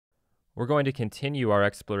We're going to continue our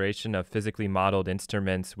exploration of physically modeled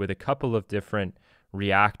instruments with a couple of different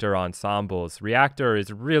Reaktor ensembles. Reaktor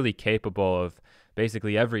is really capable of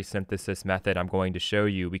basically every synthesis method I'm going to show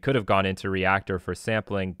you. We could have gone into Reaktor for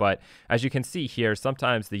sampling, but as you can see here,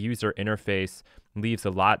 sometimes the user interface leaves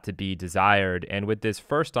a lot to be desired. And with this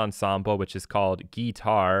first ensemble, which is called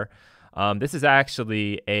Guitar, this is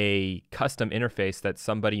actually a custom interface that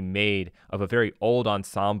somebody made of a very old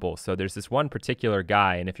ensemble. So there's this one particular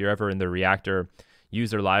guy, and if you're ever in the Reaktor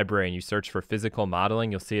user library and you search for physical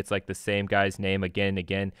modeling, you'll see it's like the same guy's name again and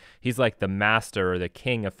again. He's like the master or the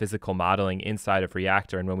king of physical modeling inside of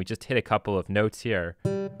Reaktor. And when we just hit a couple of notes here,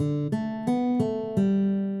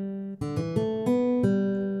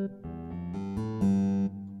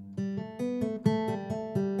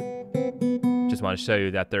 just want to show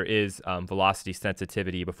you that there is velocity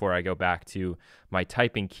sensitivity before I go back to my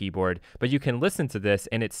typing keyboard. But you can listen to this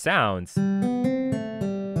and it sounds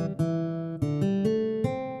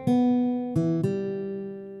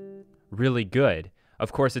really good.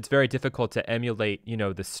 Of course, it's very difficult to emulate,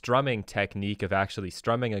 the strumming technique of actually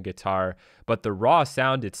strumming a guitar, but the raw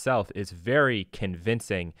sound itself is very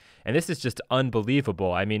convincing. And this is just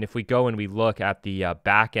unbelievable. I mean, if we go and we look at the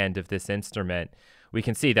back end of this instrument, we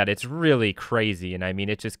can see that it's really crazy. And I mean,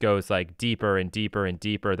 it just goes like deeper and deeper and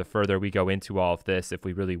deeper the further we go into all of this if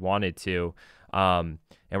we really wanted to. And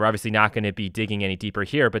we're obviously not going to be digging any deeper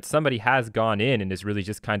here, but somebody has gone in and has really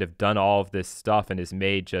just kind of done all of this stuff and has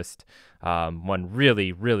made just one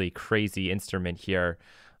really, really crazy instrument here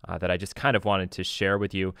that I just kind of wanted to share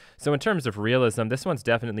with you. So in terms of realism, this one's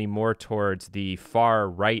definitely more towards the far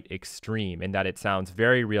right extreme in that it sounds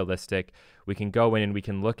very realistic. We can go in and we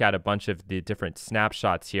can look at a bunch of the different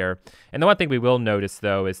snapshots here. And the one thing we will notice,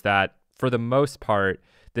 though, is that for the most part,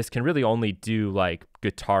 this can really only do like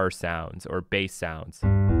guitar sounds or bass sounds.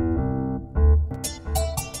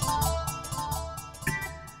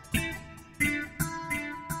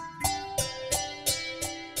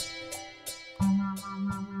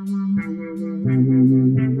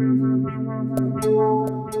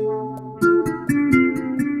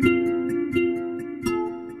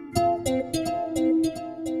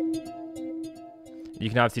 You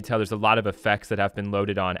can obviously tell there's a lot of effects that have been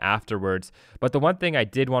loaded on afterwards. But the one thing I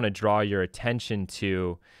did want to draw your attention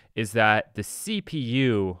to is that the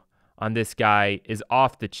CPU on this guy is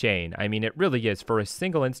off the chain. I mean, it really is. For a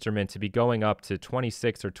single instrument to be going up to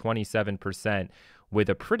 26 or 27% with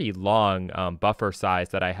a pretty long buffer size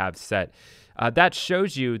that I have set, that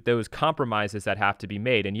shows you those compromises that have to be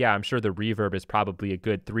made. And yeah, I'm sure the reverb is probably a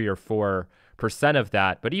good 3 or 4% of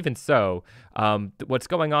that. But even so, what's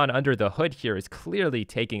going on under the hood here is clearly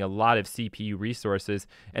taking a lot of CPU resources.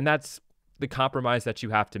 And that's the compromise that you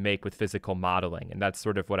have to make with physical modeling. And that's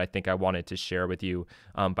sort of what I think I wanted to share with you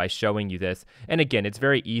by showing you this. And again, it's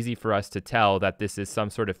very easy for us to tell that this is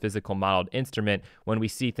some sort of physical modeled instrument when we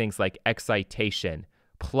see things like excitation,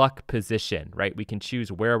 pluck position, right? We can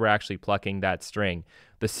choose where we're actually plucking that string.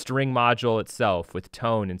 The string module itself with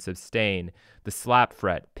tone and sustain, the slap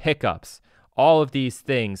fret, pickups, all of these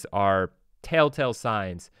things are telltale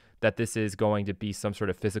signs that this is going to be some sort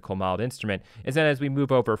of physical modeled instrument. And then as we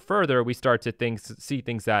move over further, we start to see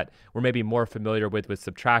things that we're maybe more familiar with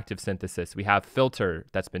subtractive synthesis. We have filter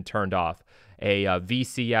that's been turned off, a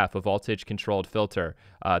VCF, a voltage controlled filter,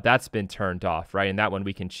 that's been turned off, right? And that one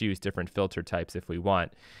we can choose different filter types if we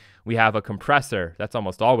want. We have a compressor that's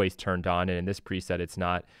almost always turned on, and in this preset it's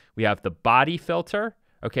not. We have the body filter.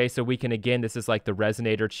 Okay, so we can, again, this is like the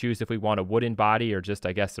resonator, choose if we want a wooden body or just,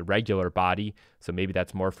 I guess, a regular body. So maybe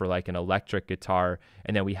that's more for like an electric guitar.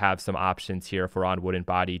 And then we have some options here for on wooden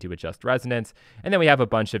body to adjust resonance. And then we have a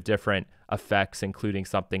bunch of different effects, including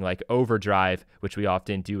something like overdrive, which we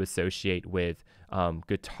often do associate with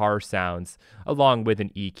guitar sounds, along with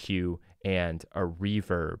an EQ and a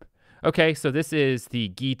reverb. Okay, so this is the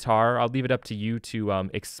guitar. I'll leave it up to you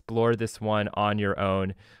to explore this one on your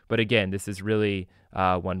own. But again, this is really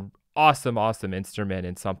one awesome instrument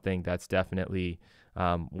and something that's definitely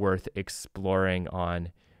worth exploring on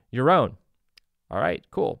your own. All right,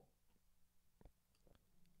 cool.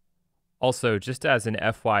 Also, just as an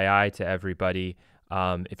FYI to everybody,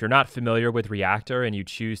 if you're not familiar with Reaktor and you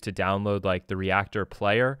choose to download like the Reaktor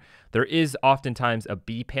player, there is oftentimes a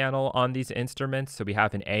B panel on these instruments. So we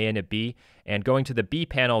have an A and a B, and going to the B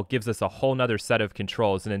panel gives us a whole nother set of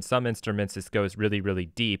controls. And in some instruments, this goes really, really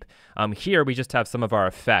deep. Here, we just have some of our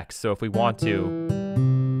effects. So if we want to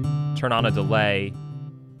turn on a delay,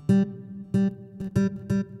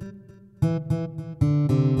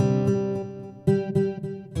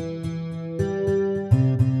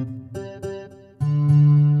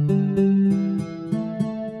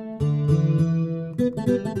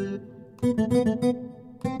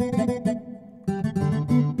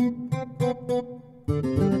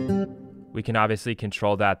 can obviously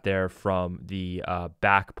control that there from the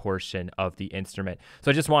back portion of the instrument.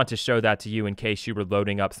 So I just wanted to show that to you in case you were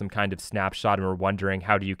loading up some kind of snapshot and were wondering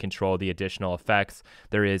how do you control the additional effects.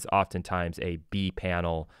 There is oftentimes a B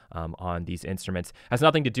panel on these instruments. It has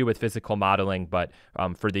nothing to do with physical modeling, but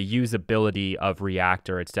for the usability of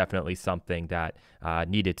Reaktor, it's definitely something that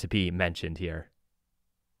needed to be mentioned here.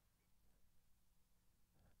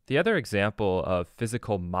 The other example of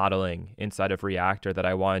physical modeling inside of Reaktor that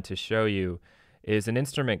I wanted to show you is an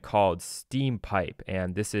instrument called Steam Pipe,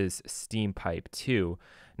 and this is Steam Pipe 2.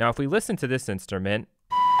 Now, if we listen to this instrument,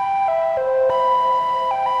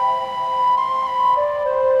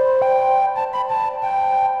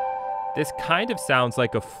 this kind of sounds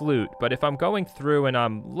like a flute, but if I'm going through and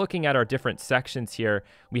I'm looking at our different sections here,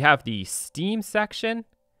 we have the steam section,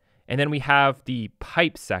 and then we have the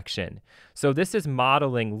pipe section. So this is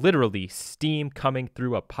modeling literally steam coming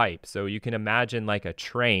through a pipe. So you can imagine like a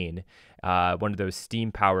train, one of those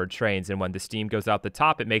steam-powered trains, and when the steam goes out the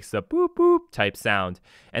top, it makes a boop boop type sound.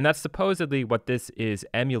 And that's supposedly what this is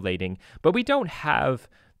emulating. But we don't have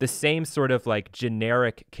the same sort of like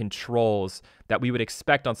generic controls that we would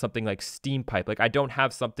expect on something like steam pipe. Like I don't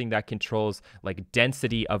have something that controls like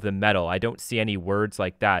density of the metal. I don't see any words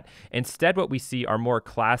like that. Instead, what we see are more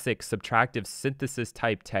classic subtractive synthesis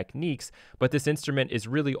type techniques, but this instrument is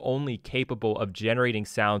really only capable of generating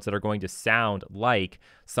sounds that are going to sound like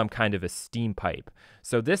some kind of a steam pipe.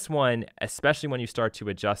 So this one, especially when you start to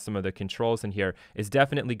adjust some of the controls in here, is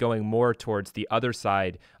definitely going more towards the other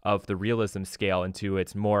side of the realism scale into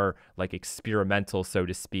its more like experimental, so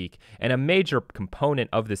to speak. And a major component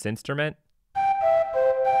of this instrument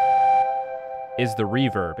is the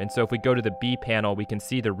reverb. And so if we go to the B panel, we can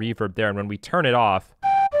see the reverb there. And when we turn it off,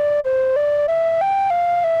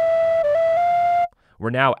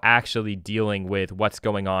 we're now actually dealing with what's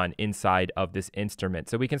going on inside of this instrument.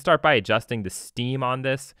 So we can start by adjusting the steam on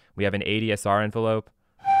this. We have an ADSR envelope.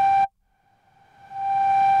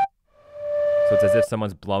 So it's as if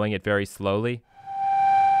someone's blowing it very slowly.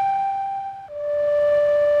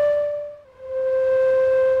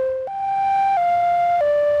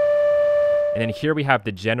 And then here we have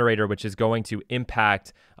the generator, which is going to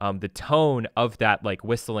impact the tone of that like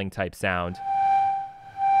whistling type sound.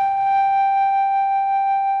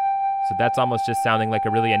 So that's almost just sounding like a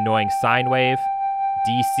really annoying sine wave,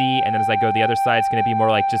 DC, and then as I go to the other side, it's going to be more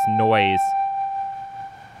like just noise.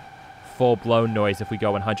 Full-blown noise if we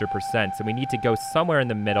go 100%. So we need to go somewhere in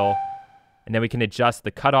the middle, and then we can adjust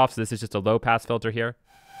the cutoff. So this is just a low-pass filter here.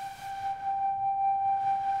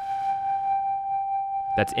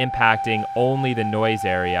 That's impacting only the noise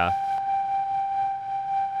area.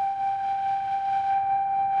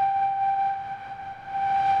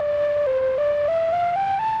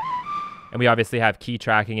 And we obviously have key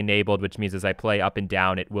tracking enabled, which means as I play up and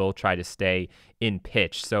down, it will try to stay in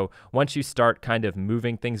pitch. So once you start kind of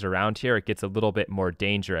moving things around here, it gets a little bit more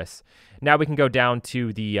dangerous. Now we can go down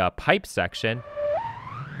to the pipe section.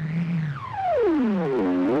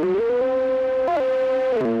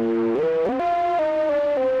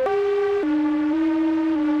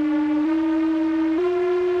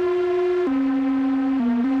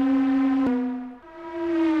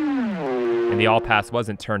 The all pass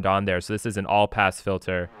wasn't turned on there, so this is an all pass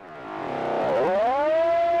filter.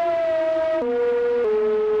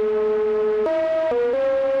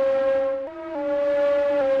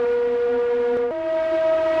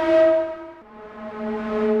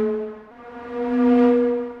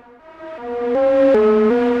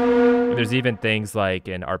 There's even things like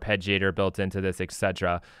an arpeggiator built into this,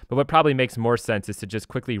 etc. But what probably makes more sense is to just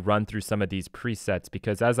quickly run through some of these presets,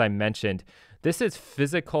 because as I mentioned, this is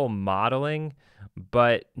physical modeling,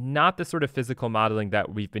 but not the sort of physical modeling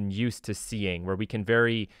that we've been used to seeing, where we can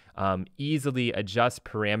very easily adjust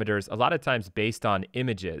parameters, a lot of times based on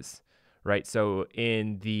images. Right, so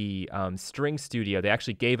in the string studio, they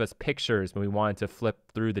actually gave us pictures when we wanted to flip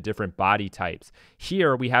through the different body types.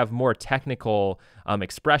 Here we have more technical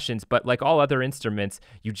expressions, but like all other instruments,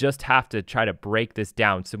 you just have to try to break this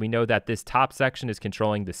down. So we know that this top section is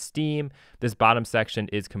controlling the steam, this bottom section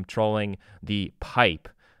is controlling the pipe.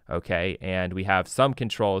 Okay, and we have some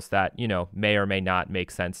controls that, you know, may or may not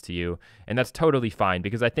make sense to you, and that's totally fine,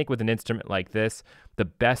 because I think with an instrument like this, the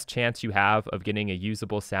best chance you have of getting a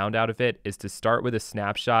usable sound out of it is to start with a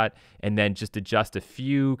snapshot and then just adjust a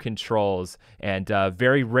few controls, and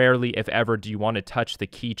very rarely, if ever, do you want to touch the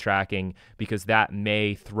key tracking, because that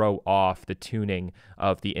may throw off the tuning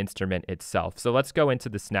of the instrument itself. So let's go into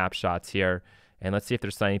the snapshots here. And let's see if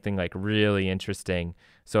there's anything like really interesting.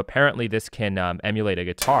 So apparently this can emulate a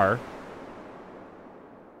guitar.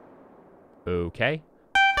 Okay.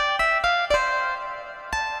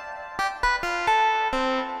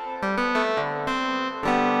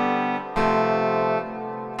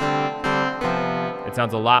 It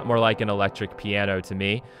sounds a lot more like an electric piano to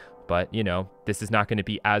me, but you know, this is not going to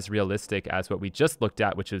be as realistic as what we just looked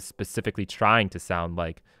at, which is specifically trying to sound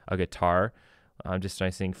like a guitar. I'm just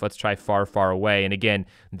trying to think, let's try Far, Far Away. And again,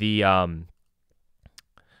 the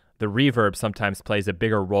reverb sometimes plays a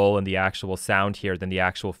bigger role in the actual sound here than the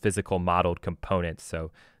actual physical modeled components. So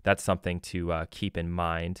that's something to keep in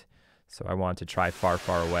mind. So I want to try Far,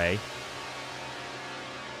 Far Away.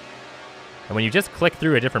 And when you just click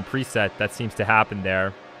through a different preset, that seems to happen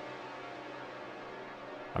there.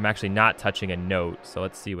 I'm actually not touching a note, so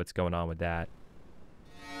let's see what's going on with that.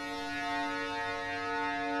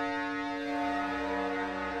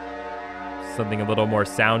 Something a little more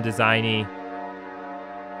sound designy.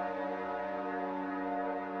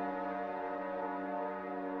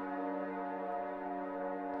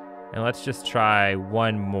 And let's just try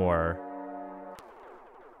one more.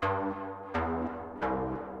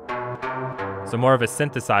 So more of a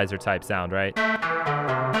synthesizer type sound, right?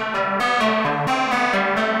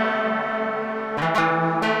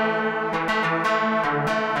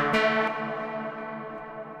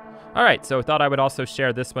 All right, so I thought I would also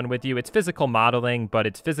share this one with you. It's physical modeling, but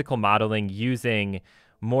it's physical modeling using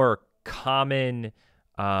more common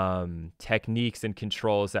techniques and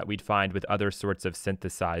controls that we'd find with other sorts of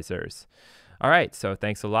synthesizers. All right, so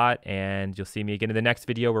thanks a lot, and you'll see me again in the next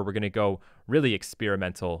video where we're going to go really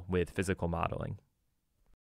experimental with physical modeling.